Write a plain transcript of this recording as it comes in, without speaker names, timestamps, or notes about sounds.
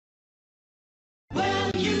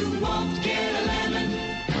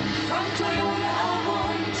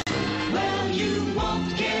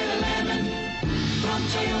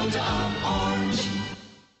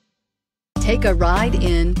Take a ride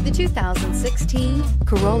in the 2016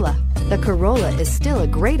 Corolla. The Corolla is still a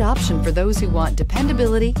great option for those who want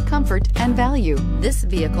dependability, comfort, and value. This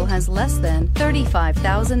vehicle has less than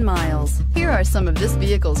 35,000 miles. Here are some of this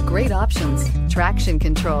vehicle's great options: traction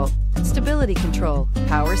control, stability control,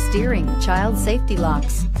 power steering, child safety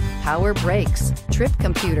locks, power brakes, trip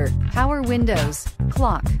computer, power windows,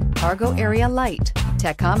 clock, cargo area light,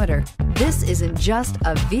 tachometer. This isn't just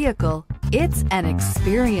a vehicle, it's an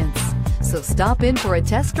experience. So stop in for a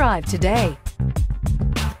test drive today.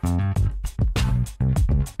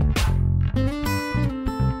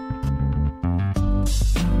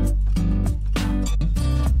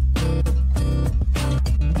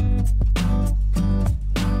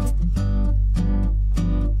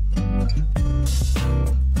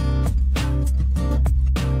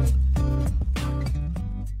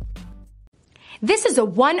 This is a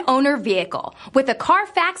one-owner vehicle with a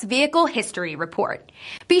Carfax Vehicle History Report.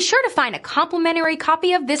 Be sure to find a complimentary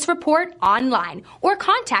copy of this report online or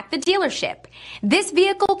contact the dealership. This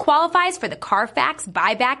vehicle qualifies for the Carfax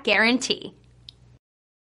Buyback Guarantee.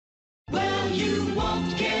 Well, you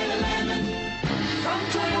won't get a lemon from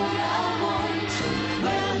Toyota of Orange.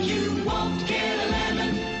 Well, you won't get a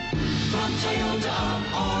lemon from Toyota of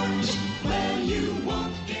Orange.